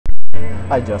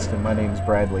Hi Justin, my name is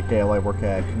Bradley Kale. I work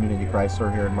at Community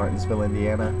Chrysler here in Martinsville,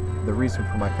 Indiana. The reason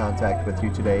for my contact with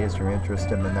you today is your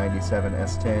interest in the 97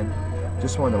 S10.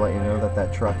 Just wanted to let you know that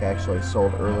that truck actually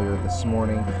sold earlier this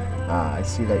morning. I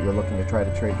see that you're looking to try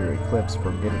to trade your Eclipse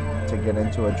for get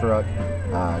into a truck.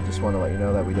 Just want to let you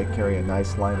know that we did carry a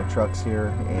nice line of trucks here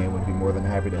and would be more than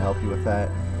happy to help you with that.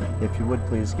 If you would,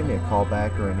 please give me a call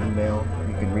back or an email.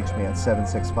 You can reach me at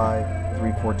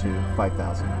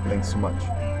 765-342-5000. Thanks so much.